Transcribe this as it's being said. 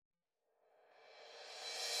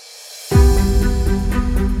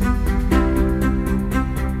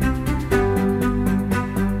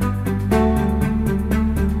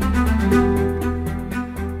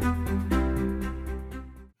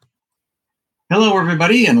Hello,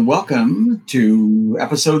 everybody, and welcome to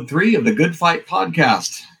episode 3 of the Good Fight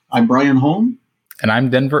podcast. I'm Brian Holm. And I'm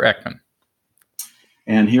Denver Ekman.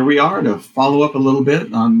 And here we are to follow up a little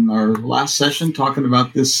bit on our last session talking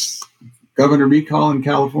about this governor recall in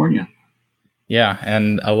California. Yeah,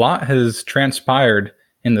 and a lot has transpired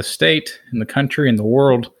in the state, in the country, in the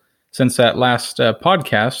world since that last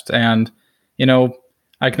podcast. And,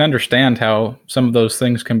 I can understand how some of those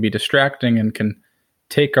things can be distracting and can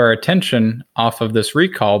take our attention off of this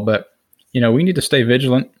recall, but we need to stay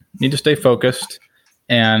vigilant, need to stay focused,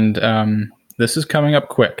 and this is coming up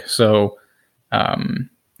quick. So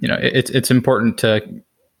it's important to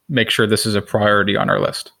make sure this is a priority on our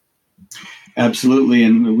list. Absolutely,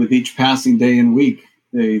 and with each passing day and week,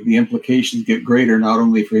 the implications get greater, not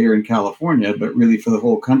only for here in California, but really for the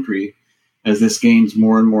whole country, as this gains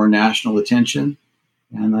more and more national attention.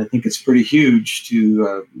 And I think it's pretty huge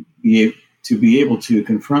to be able to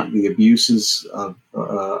confront the abuses of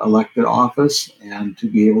elected office and to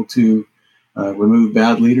be able to remove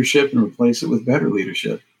bad leadership and replace it with better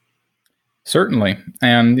leadership. Certainly.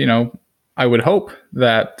 And, I would hope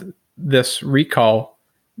that this recall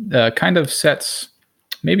kind of sets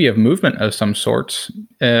maybe a movement of some sorts,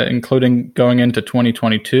 including going into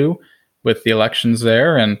 2022 with the elections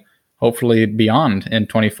there and hopefully beyond in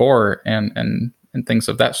 24 and things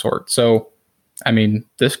of that sort. So,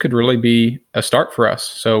 this could really be a start for us.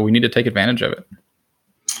 So we need to take advantage of it.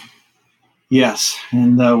 Yes,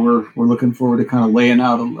 and we're looking forward to kind of laying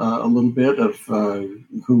out a little bit of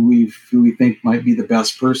who we think might be the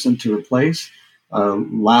best person to replace.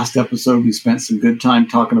 Last episode, we spent some good time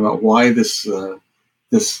talking about why this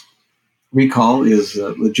recall is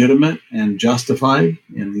legitimate and justified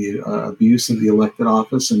in the abuse of the elected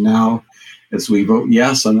office. And now, as we vote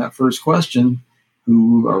yes on that first question,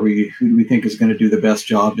 who do we think is going to do the best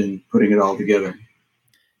job in putting it all together?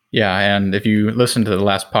 Yeah, and if you listen to the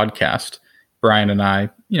last podcast, Brian and I,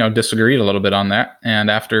 disagreed a little bit on that.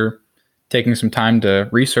 And after taking some time to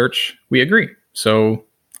research, we agree. So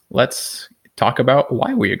let's talk about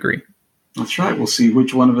why we agree. That's right. We'll see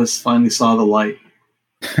which one of us finally saw the light.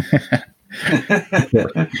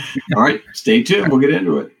 All right, stay tuned. We'll get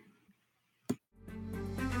into it.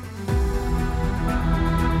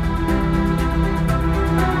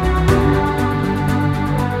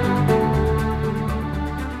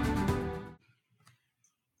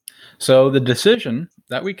 So the decision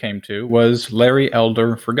that we came to was Larry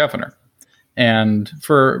Elder for governor. And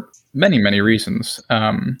for many, many reasons.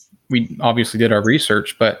 We obviously did our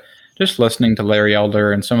research, but just listening to Larry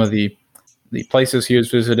Elder and some of the places he was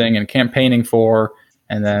visiting and campaigning for,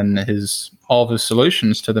 and then all of his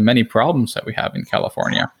solutions to the many problems that we have in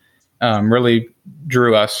California, really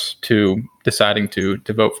drew us to deciding to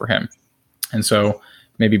vote for him. And so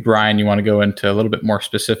maybe, Brian, you want to go into a little bit more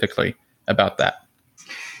specifically about that.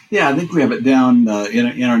 Yeah, I think we have it down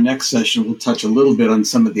in our next session. We'll touch a little bit on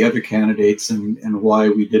some of the other candidates and why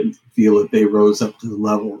we didn't feel that they rose up to the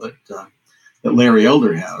level that Larry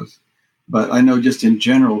Elder has. But I know just in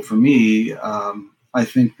general, for me, I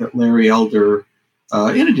think that Larry Elder,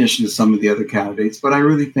 in addition to some of the other candidates, but I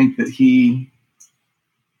really think that he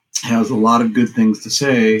has a lot of good things to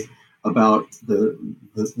say about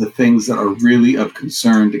the things that are really of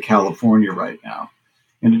concern to California right now.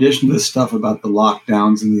 In addition to the stuff about the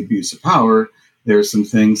lockdowns and the abuse of power, there's some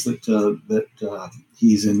things that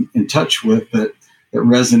he's in touch with that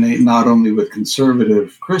resonate not only with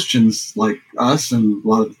conservative Christians like us and a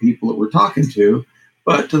lot of the people that we're talking to,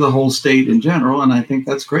 but to the whole state in general. And I think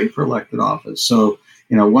that's great for elected office. So,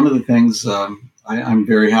 one of the things I'm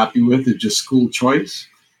very happy with is just school choice.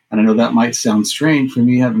 And I know that might sound strange for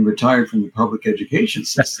me, having retired from the public education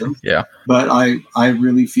system. Yeah. But I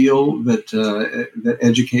really feel that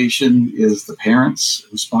education is the parents'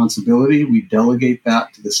 responsibility. We delegate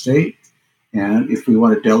that to the state. And if we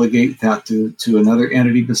want to delegate that to another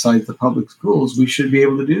entity besides the public schools, we should be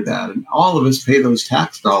able to do that. And all of us pay those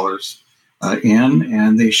tax dollars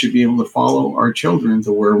and they should be able to follow our children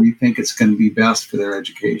to where we think it's going to be best for their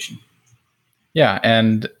education. Yeah,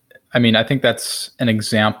 and I think that's an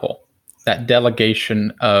example, that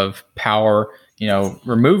delegation of power,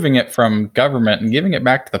 removing it from government and giving it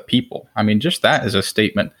back to the people. Just that is a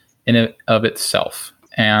statement in and of itself.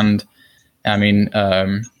 And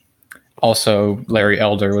also Larry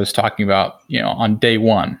Elder was talking about, on day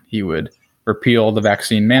one, he would repeal the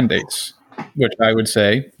vaccine mandates, which I would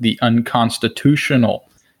say the unconstitutional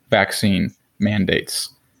vaccine mandates,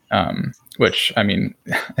 which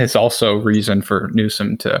is also reason for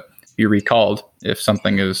Newsom to be recalled if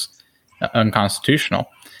something is unconstitutional.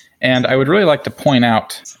 And I would really like to point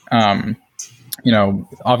out,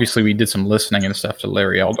 obviously we did some listening and stuff to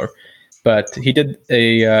Larry Elder, but he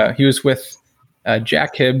was with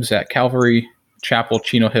Jack Hibbs at Calvary Chapel,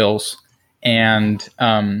 Chino Hills, and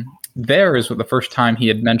there is the first time he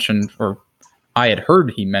had mentioned, or I had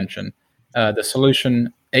heard he mention, a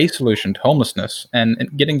solution to homelessness, and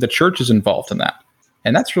getting the churches involved in that.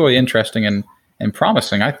 And that's really interesting and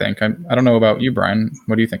promising, I think. I don't know about you, Brian.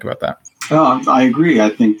 What do you think about that? I agree. I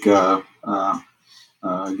think,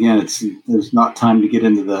 again, there's not time to get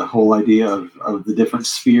into the whole idea of the different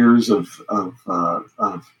spheres of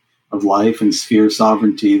life and sphere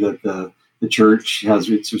sovereignty that the church has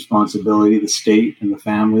its responsibility, the state and the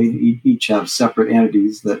family each have separate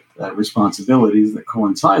entities that responsibilities that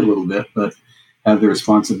coincide a little bit, but have their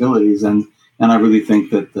responsibilities. And I really think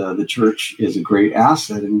that the church is a great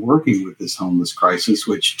asset in working with this homeless crisis,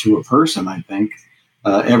 which to a person, I think,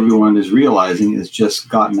 everyone is realizing has just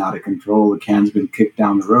gotten out of control. The can's been kicked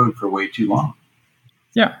down the road for way too long.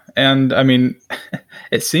 Yeah. And I mean,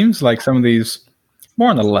 it seems like some of these more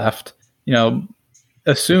on the left,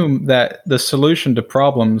 assume that the solution to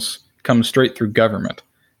problems comes straight through government.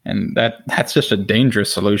 And that's just a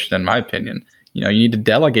dangerous solution, in my opinion. You need to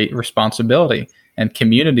delegate responsibility, and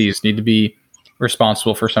communities need to be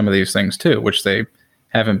responsible for some of these things too, which they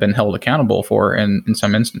haven't been held accountable for in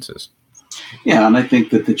some instances. Yeah, and I think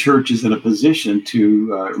that the church is in a position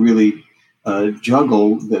to really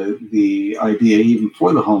juggle the idea, even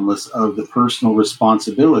for the homeless, of the personal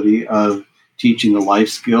responsibility of teaching the life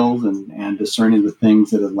skills and discerning the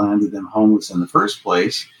things that have landed them homeless in the first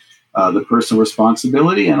place, the personal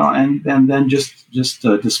responsibility, and then just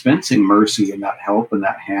dispensing mercy and that help and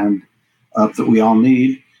that hand up that we all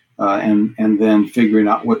need, and then figuring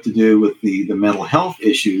out what to do with the mental health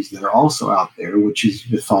issues that are also out there,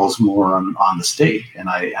 it falls more on the state. And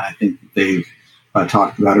I think that they've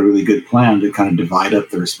talked about a really good plan to kind of divide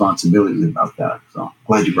up the responsibilities about that. So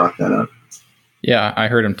glad you brought that up. Yeah, I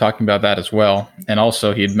heard him talking about that as well. And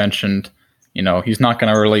also he had mentioned, he's not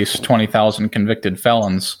going to release 20,000 convicted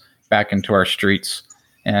felons back into our streets.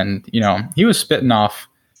 And, he was spitting off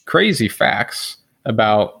crazy facts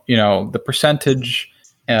about, the percentage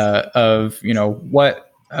of,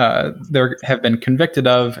 what there have been convicted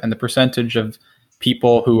of, and the percentage of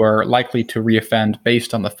people who are likely to reoffend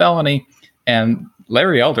based on the felony. And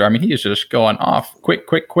Larry Elder, he is just going off quick.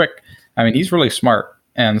 He's really smart.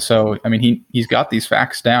 And so, he's got these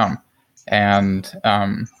facts down, and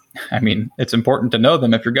it's important to know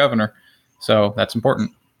them if you're governor. So that's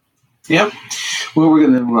important. Yep. Well, we're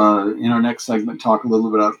going to, in our next segment, talk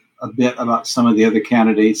a bit about some of the other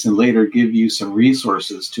candidates, and later give you some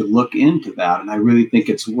resources to look into that. And I really think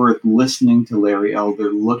it's worth listening to Larry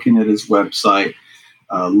Elder, looking at his website,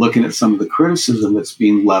 looking at some of the criticism that's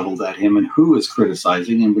being leveled at him and who is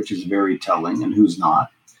criticizing him, which is very telling, and who's not.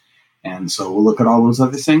 And so we'll look at all those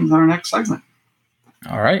other things in our next segment.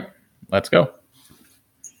 All right, let's go.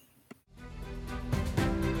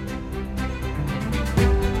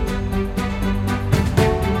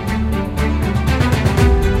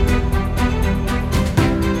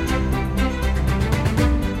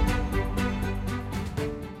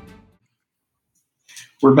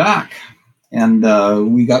 We're back. And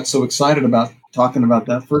we got so excited about talking about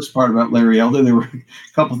that first part about Larry Elder. There were a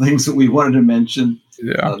couple things that we wanted to mention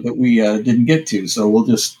that we didn't get to. So we'll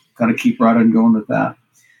just kind of keep right on going with that.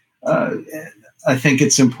 I think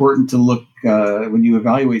it's important to look, when you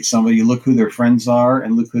evaluate somebody, you look who their friends are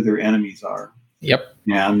and look who their enemies are. Yep.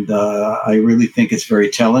 And I really think it's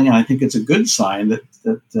very telling. And I think it's a good sign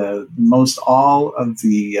that most all of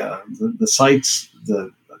the sites,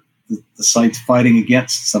 the sites fighting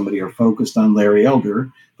against somebody are focused on Larry Elder.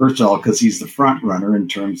 First of all, because he's the front runner in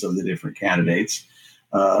terms of the different candidates.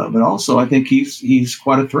 But also, I think he's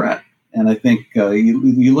quite a threat. And I think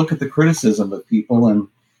you look at the criticism of people, and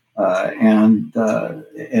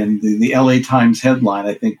the LA Times headline,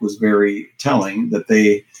 I think, was very telling, that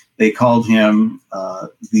they called him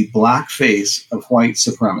the black face of white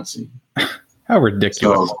supremacy. How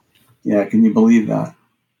ridiculous. So, yeah, can you believe that?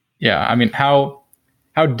 Yeah,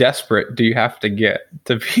 how desperate do you have to get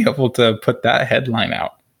to be able to put that headline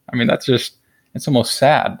out? That's just, it's almost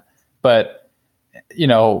sad. But,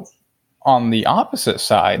 on the opposite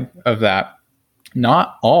side of that,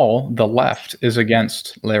 not all the left is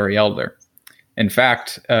against Larry Elder. In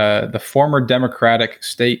fact, the former Democratic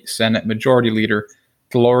State Senate Majority Leader,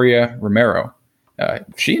 Gloria Romero,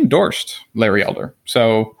 she endorsed Larry Elder.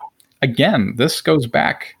 So, again, this goes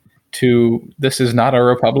back to, this is not a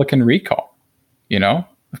Republican recall.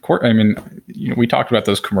 Of course, we talked about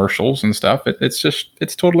those commercials and stuff.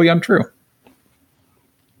 It's totally untrue.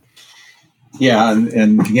 Yeah,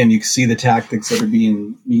 and again, you can see the tactics that are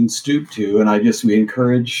being stooped to, and we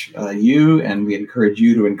encourage you, and we encourage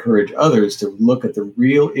you to encourage others to look at the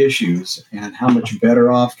real issues and how much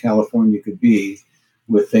better off California could be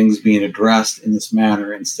with things being addressed in this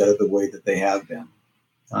manner instead of the way that they have been.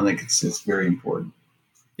 I think it's very important.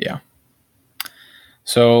 Yeah.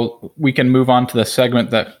 So we can move on to the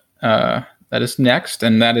segment that is next,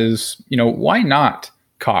 and that is, why not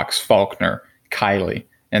Cox, Faulkner, Kiley,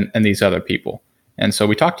 and these other people? And so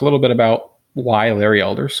we talked a little bit about why Larry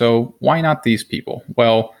Elder. So why not these people?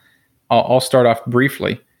 Well, I'll start off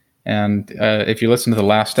briefly. And if you listen to the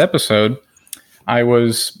last episode, I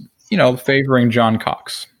was, favoring John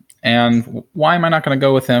Cox. And why am I not going to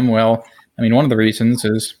go with him? Well, one of the reasons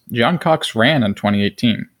is John Cox ran in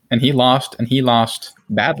 2018, and he lost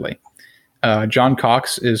badly. John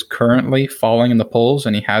Cox is currently falling in the polls,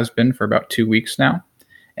 and he has been for about 2 weeks now.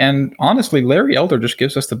 And honestly, Larry Elder just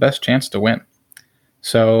gives us the best chance to win.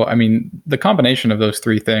 So, the combination of those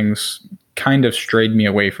three things kind of strayed me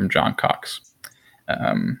away from John Cox.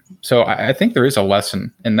 So I think there is a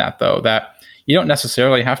lesson in that, though, that you don't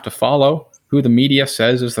necessarily have to follow who the media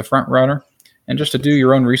says is the front runner, and just to do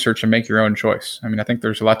your own research and make your own choice. I think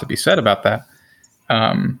there's a lot to be said about that,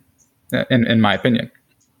 in my opinion.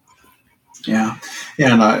 Yeah,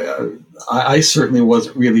 and I certainly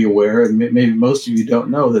wasn't really aware, and maybe most of you don't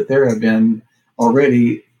know, that there have been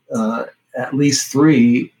already at least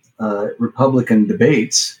 3 Republican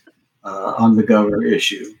debates on the governor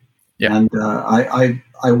issue. Yeah. And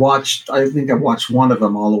I watched one of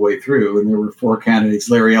them all the way through, and there were 4 candidates.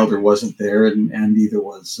 Larry Elder wasn't there, and neither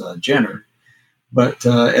was Jenner. But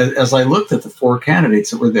as I looked at the 4 candidates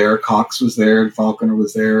that were there, Cox was there, and Faulkner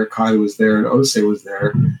was there, Kiley was there, and Osei was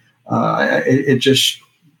there. It just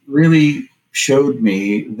really showed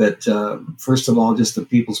me that, first of all, just the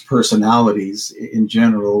people's personalities in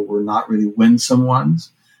general were not really winsome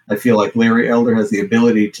ones. I feel like Larry Elder has the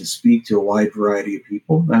ability to speak to a wide variety of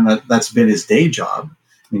people, and that's been his day job.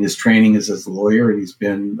 His training is as a lawyer, and he's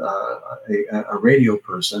been a radio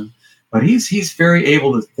person. But he's very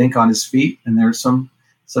able to think on his feet, and there's some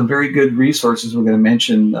very good resources we're going to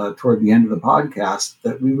mention toward the end of the podcast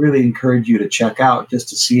that we really encourage you to check out, just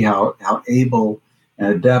to see how able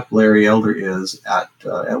and adept Larry Elder is at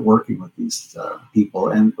working with these people,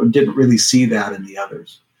 and didn't really see that in the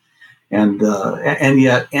others. And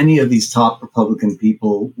yet any of these top Republican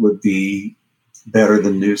people would be better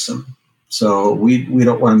than Newsom. So we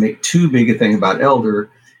don't want to make too big a thing about Elder,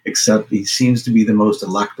 except he seems to be the most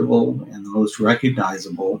electable and the most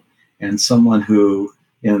recognizable, and someone who,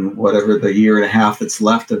 in whatever the year and a half that's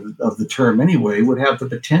left of the term anyway, would have the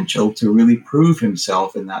potential to really prove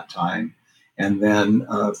himself in that time, and then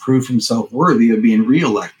prove himself worthy of being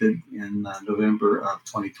reelected in November of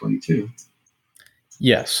 2022.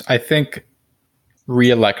 Yes, I think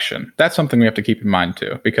reelection, that's something we have to keep in mind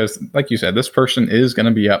too, because like you said, this person is going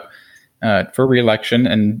to be up for reelection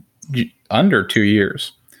in under 2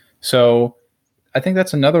 years. So I think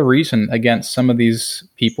that's another reason against some of these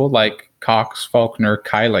people like Cox, Faulkner,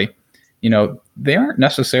 Kiley. They aren't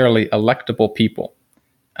necessarily electable people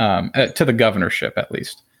to the governorship, at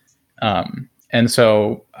least. And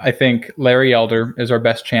so I think Larry Elder is our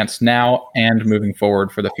best chance now and moving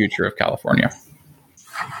forward for the future of California.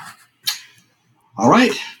 All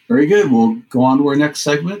right, very good. We'll go on to our next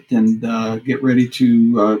segment and get ready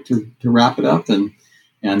to wrap it up and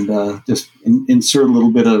just insert a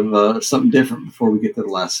little bit of something different before we get to the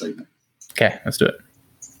last segment. Okay, let's do it.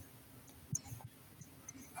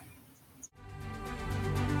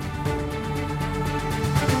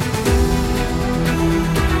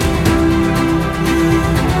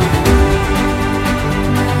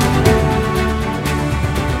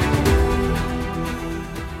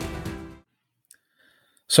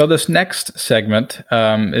 So this next segment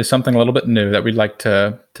is something a little bit new that we'd like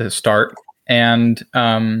to start. And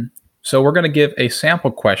so we're going to give a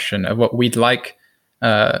sample question of what we'd like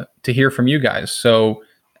to hear from you guys. So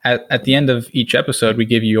at the end of each episode, we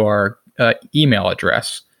give you our email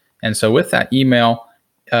address. And so with that email,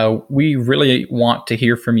 we really want to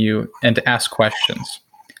hear from you and to ask questions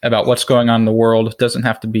about what's going on in the world. It doesn't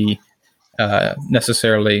have to be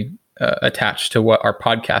necessarily attached to what our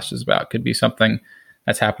podcast is about. It could be something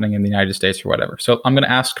that's happening in the United States or whatever. So I'm going to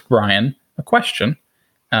ask Brian a question,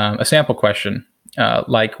 a sample question,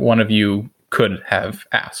 like one of you could have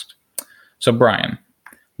asked. So Brian,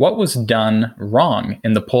 what was done wrong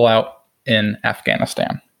in the pullout in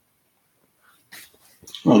Afghanistan?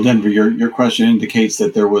 Well, Denver, your question indicates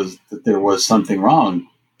that there was something wrong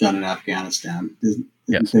done in Afghanistan.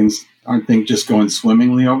 Yes. Aren't things just going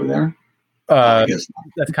swimmingly over there? I guess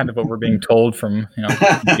that's kind of what we're being told from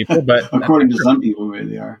people, but according to some people,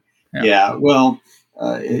 maybe they are. Yeah. Well,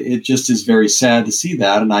 it just is very sad to see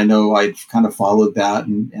that, and I know I've kind of followed that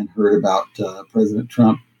and heard about President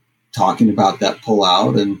Trump talking about that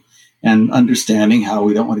pullout and understanding how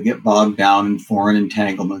we don't want to get bogged down in foreign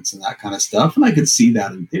entanglements and that kind of stuff. And I could see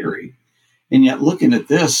that in theory. And yet looking at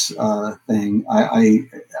this thing,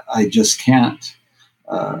 I just can't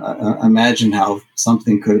imagine how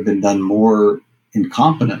something could have been done more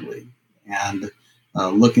incompetently. And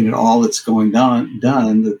looking at all that's going done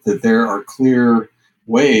that there are clear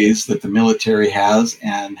ways that the military has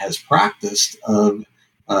practiced of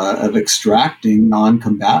extracting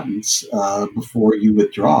non-combatants before you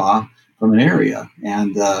withdraw from an area.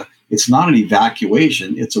 And it's not an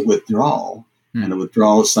evacuation, it's a withdrawal. And a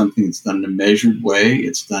withdrawal is something that's done in a measured way,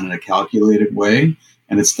 it's done in a calculated way,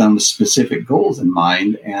 and it's done with specific goals in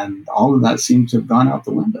mind. And all of that seems to have gone out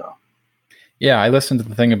the window. Yeah, I listened to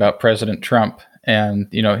the thing about President Trump, and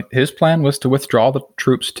his plan was to withdraw the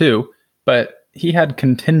troops too, but he had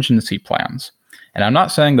contingency plans. And I'm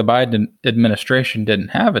not saying the Biden administration didn't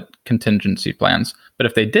have contingency plans, but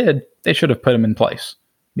if they did, they should have put them in place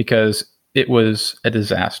because it was a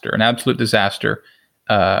disaster, an absolute disaster.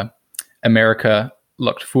 America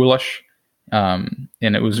looked foolish, and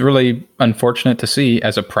it was really unfortunate to see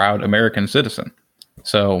as a proud American citizen.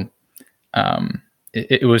 So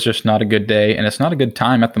it was just not a good day, and it's not a good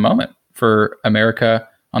time at the moment for America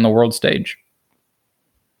on the world stage.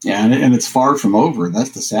 Yeah, and it's far from over.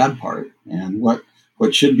 That's the sad part. And what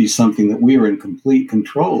should be something that we are in complete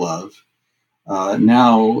control of,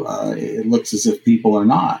 now it looks as if people are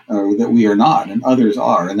not, or that we are not, and others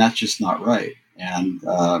are, and that's just not right. And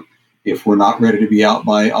if we're not ready to be out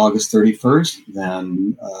by August 31st,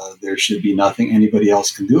 then there should be nothing anybody else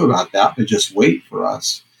can do about that, but just wait for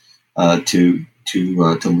us to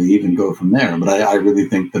leave and go from there. But I really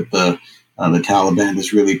think that the Taliban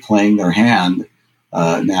is really playing their hand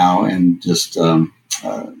now and just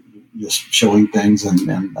showing things,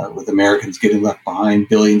 and with Americans getting left behind,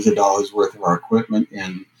 billions of dollars worth of our equipment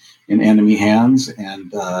in enemy hands,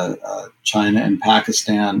 and China and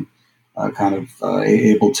Pakistan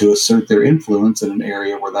able to assert their influence in an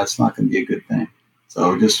area where that's not going to be a good thing.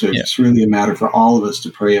 So it's really a matter for all of us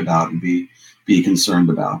to pray about and be concerned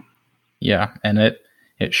about. Yeah, and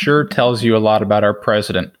it sure tells you a lot about our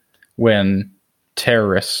president when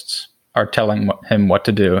terrorists are telling him what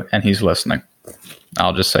to do and he's listening.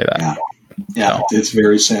 I'll just say that. Yeah, so. It's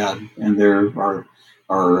very sad, and there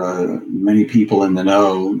are many people in the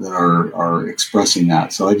know that are expressing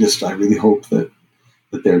that. So I really hope that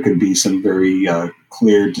there can be some very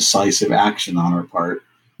clear, decisive action on our part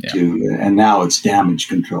and now it's damage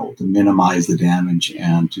control, to minimize the damage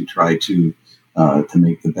and to try to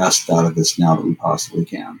make the best out of this now that we possibly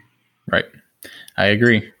can. Right. I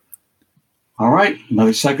agree. All right.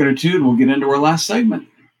 Another second or two and we'll get into our last segment.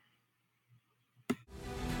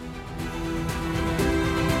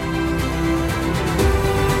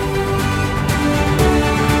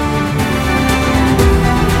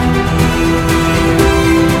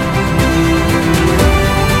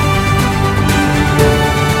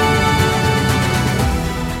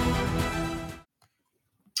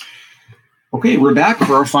 Okay, we're back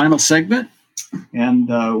for our final segment, and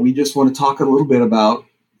we just want to talk a little bit about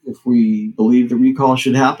if we believe the recall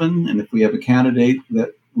should happen, and if we have a candidate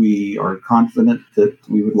that we are confident that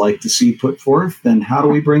we would like to see put forth, then how do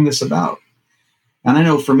we bring this about? And I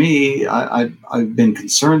know for me, I've been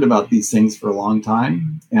concerned about these things for a long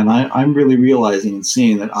time, and I'm really realizing and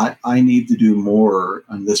seeing that I need to do more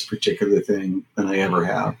on this particular thing than I ever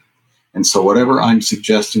have. And so whatever I'm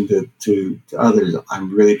suggesting to others,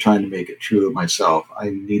 I'm really trying to make it true of myself. I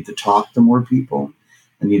need to talk to more people.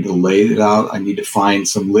 I need to lay it out. I need to find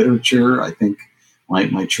some literature. I think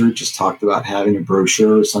my church has talked about having a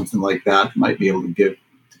brochure or something like that might be able to give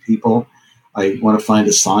to people. I want to find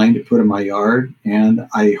a sign to put in my yard. And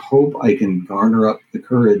I hope I can garner up the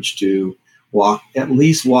courage to at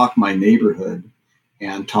least walk my neighborhood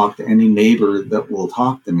and talk to any neighbor that will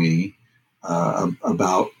talk to me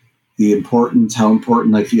about how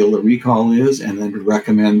important I feel the recall is, and then to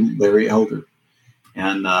recommend Larry Elder.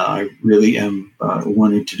 And I really am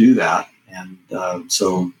wanting to do that. And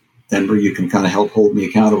so, Denver, you can kind of help hold me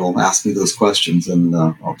accountable and ask me those questions, and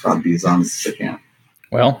I'll try to be as honest as I can.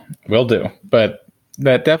 Well, will do. But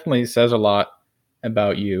that definitely says a lot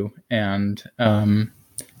about you. And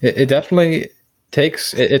it definitely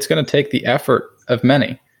it's going to take the effort of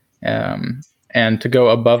many and to go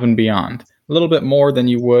above and beyond. A little bit more than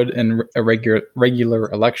you would in a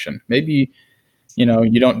regular election. Maybe, you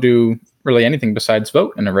don't do really anything besides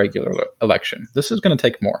vote in a regular election. This is going to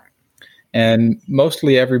take more. And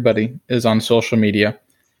mostly everybody is on social media.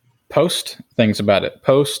 Post things about it.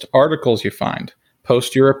 Post articles you find.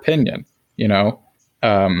 Post your opinion, you know.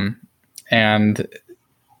 And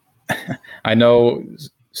I know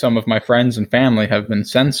some of my friends and family have been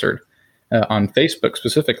censored on Facebook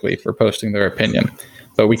specifically for posting their opinion.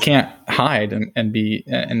 But we can't hide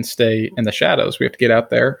and stay in the shadows. We have to get out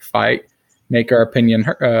there, fight, make our opinion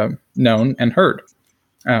known and heard.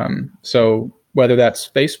 So whether that's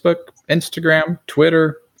Facebook, Instagram,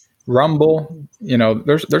 Twitter, Rumble,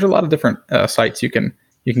 there's a lot of different sites you can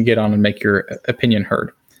get on and make your opinion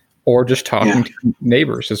heard, or just talking to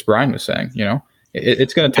neighbors, as Brian was saying.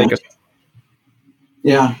 It's going to take us.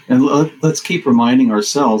 Yeah, and let's keep reminding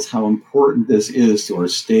ourselves how important this is to our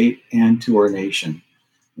state and to our nation.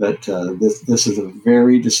 That this is a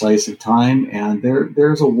very decisive time, and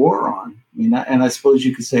there's a war on. I mean, and I suppose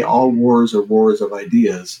you could say all wars are wars of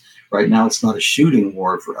ideas. Right now, it's not a shooting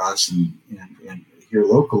war for us and here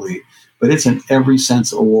locally, but it's in every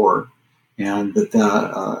sense a war. And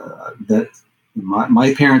that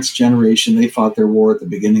my parents' generation, they fought their war at the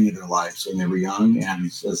beginning of their lives when they were young, and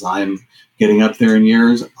as I'm getting up there in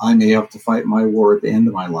years, I may have to fight my war at the end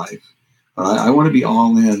of my life. But I want to be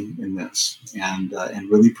all in this and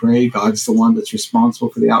really pray. God's the one that's responsible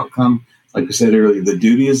for the outcome. Like I said earlier, the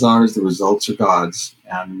duty is ours, the results are God's,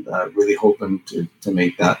 and really hoping to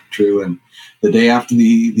make that true. And the day after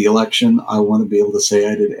the election, I want to be able to say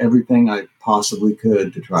I did everything I possibly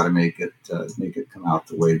could to try to make it come out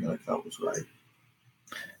the way that I felt was right.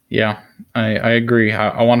 Yeah, I agree.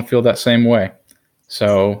 I want to feel that same way.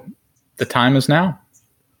 So the time is now.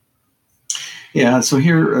 Yeah, so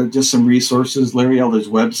here are just some resources. Larry Elder's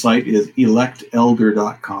website is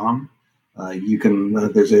electelder.com. You can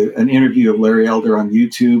there's an interview of Larry Elder on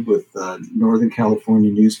YouTube with Northern California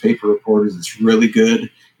newspaper reporters. It's really good.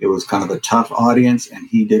 It was kind of a tough audience, and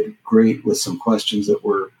he did great with some questions that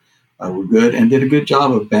were good, and did a good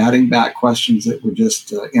job of batting back questions that were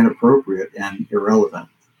just inappropriate and irrelevant.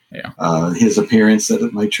 Yeah. His appearance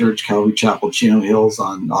at my church, Calvary Chapel, Chino Hills,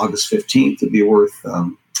 on August 15th would be worth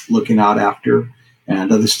looking out after,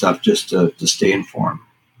 and other stuff just to stay informed.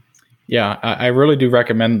 Yeah, I really do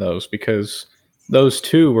recommend those, because those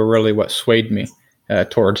two were really what swayed me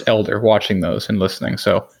towards Elder, watching those and listening.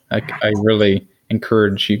 So I really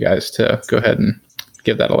encourage you guys to go ahead and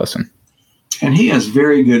give that a listen. And he has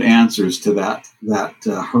very good answers to that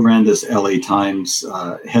horrendous LA Times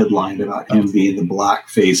headline about him being the black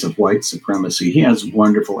face of white supremacy. He has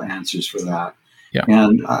wonderful answers for that. Yeah.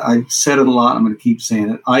 And I've said it a lot. I'm going to keep saying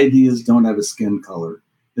it. Ideas don't have a skin color.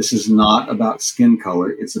 This is not about skin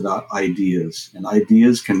color. It's about ideas. And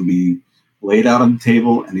ideas can be laid out on the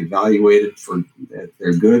table and evaluated for if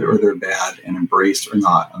they're good or they're bad, and embraced or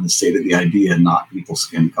not on the state of the idea, not people's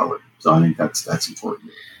skin color. So I think that's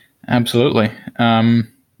important. Absolutely.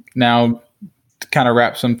 Now, to kind of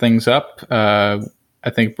wrap some things up, I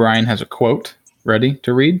think Brian has a quote ready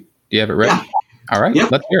to read. Do you have it ready? Yeah. All right,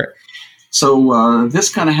 Let's hear it. So this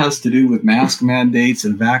kind of has to do with mask mandates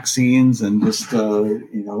and vaccines, and just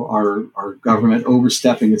our government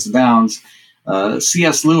overstepping its bounds.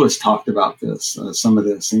 C.S. Lewis talked about this, some of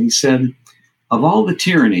this, and he said, "Of all the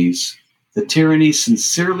tyrannies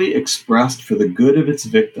sincerely expressed for the good of its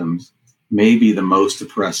victims may be the most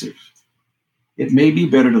oppressive. It may be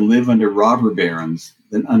better to live under robber barons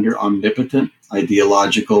than under omnipotent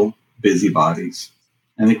ideological busybodies."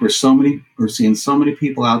 I think we're seeing so many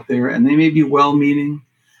people out there, and they may be well-meaning,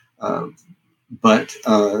 but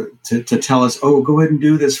to tell us, "Oh, go ahead and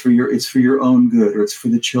do this it's for your own good, or it's for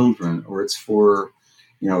the children, or it's for,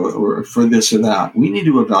 or for this or that." We need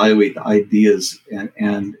to evaluate the ideas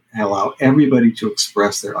and allow everybody to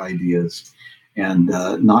express their ideas, and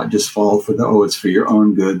not just fall for it's for your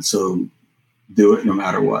own good, so do it no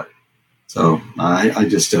matter what. So I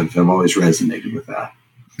just have always resonated with that.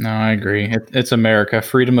 No, I agree. It's America,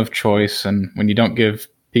 freedom of choice. And when you don't give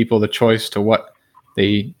people the choice to what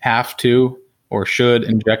they have to or should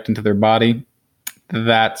inject into their body,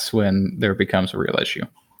 that's when there becomes a real issue.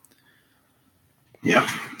 Yeah.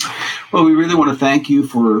 Well, we really want to thank you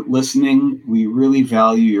for listening. We really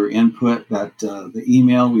value your input. That the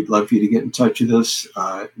email, we'd love for you to get in touch with us,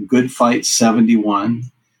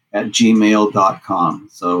 goodfight71@gmail.com.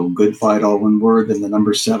 So goodfight, all one word, and the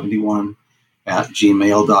number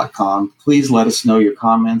 71@gmail.com. Please let us know your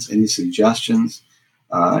comments, any suggestions,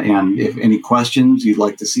 and if any questions you'd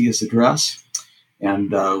like to see us address.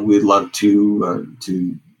 And we'd love to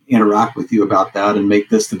interact with you about that and make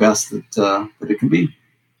this the best that it can be.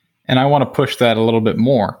 And I want to push that a little bit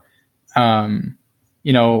more. Looking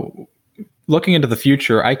into the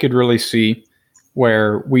future, I could really see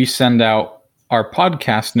where we send out our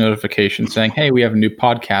podcast notification saying, hey, we have a new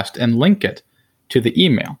podcast, and link it to the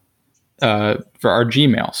email for our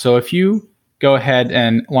Gmail. So if you go ahead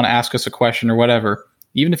and want to ask us a question or whatever,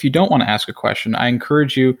 even if you don't want to ask a question, I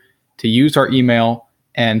encourage you to use our email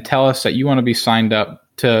and tell us that you want to be signed up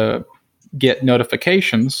to get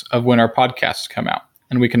notifications of when our podcasts come out.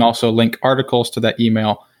 And we can also link articles to that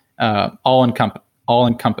email, all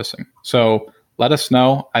encompassing. So let us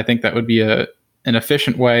know. I think that would be an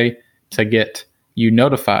efficient way to get you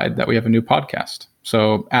notified that we have a new podcast.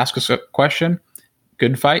 So ask us a question,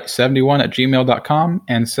 goodfight71@gmail.com,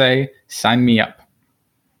 and say, sign me up.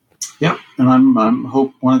 Yep, and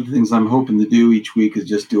one of the things I'm hoping to do each week is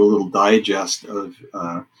just do a little digest of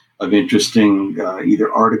interesting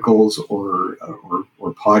either articles or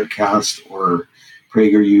podcasts or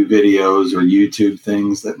PragerU videos or YouTube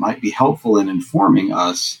things that might be helpful in informing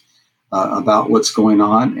us about what's going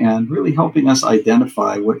on and really helping us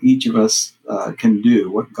identify what each of us can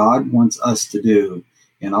do, what God wants us to do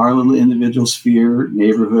in our little individual sphere,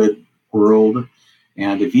 neighborhood, world.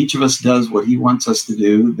 And if each of us does what he wants us to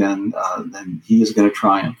do, then he is going to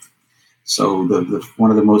triumph. So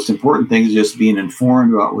one of the most important things is just being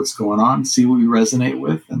informed about what's going on, see what we resonate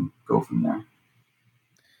with, and go from there.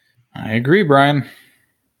 I agree, Brian.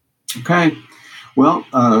 Okay. Well,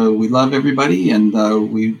 we love everybody, and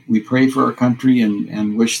we pray for our country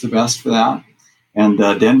and wish the best for that. And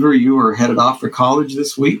Denver, you are headed off for college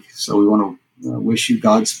this week, so we want to wish you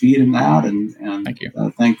Godspeed in that, and thank you.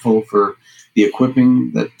 Thankful for the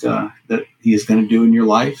equipping that he is going to do in your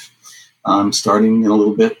life. Starting in a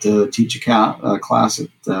little bit to teach a class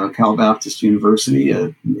at Cal Baptist University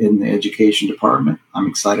in the education department. I'm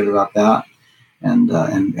excited about that, and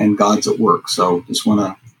God's at work. So just want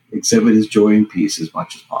to exhibit his joy and peace as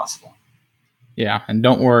much as possible. Yeah, and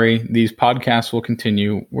don't worry, these podcasts will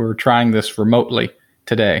continue. We're trying this remotely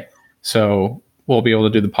today, so we'll be able to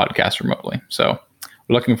do the podcast remotely. So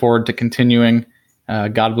we're looking forward to continuing.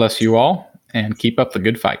 God bless you all, and keep up the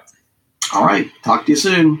good fight. All right. Talk to you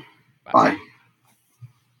soon. Bye.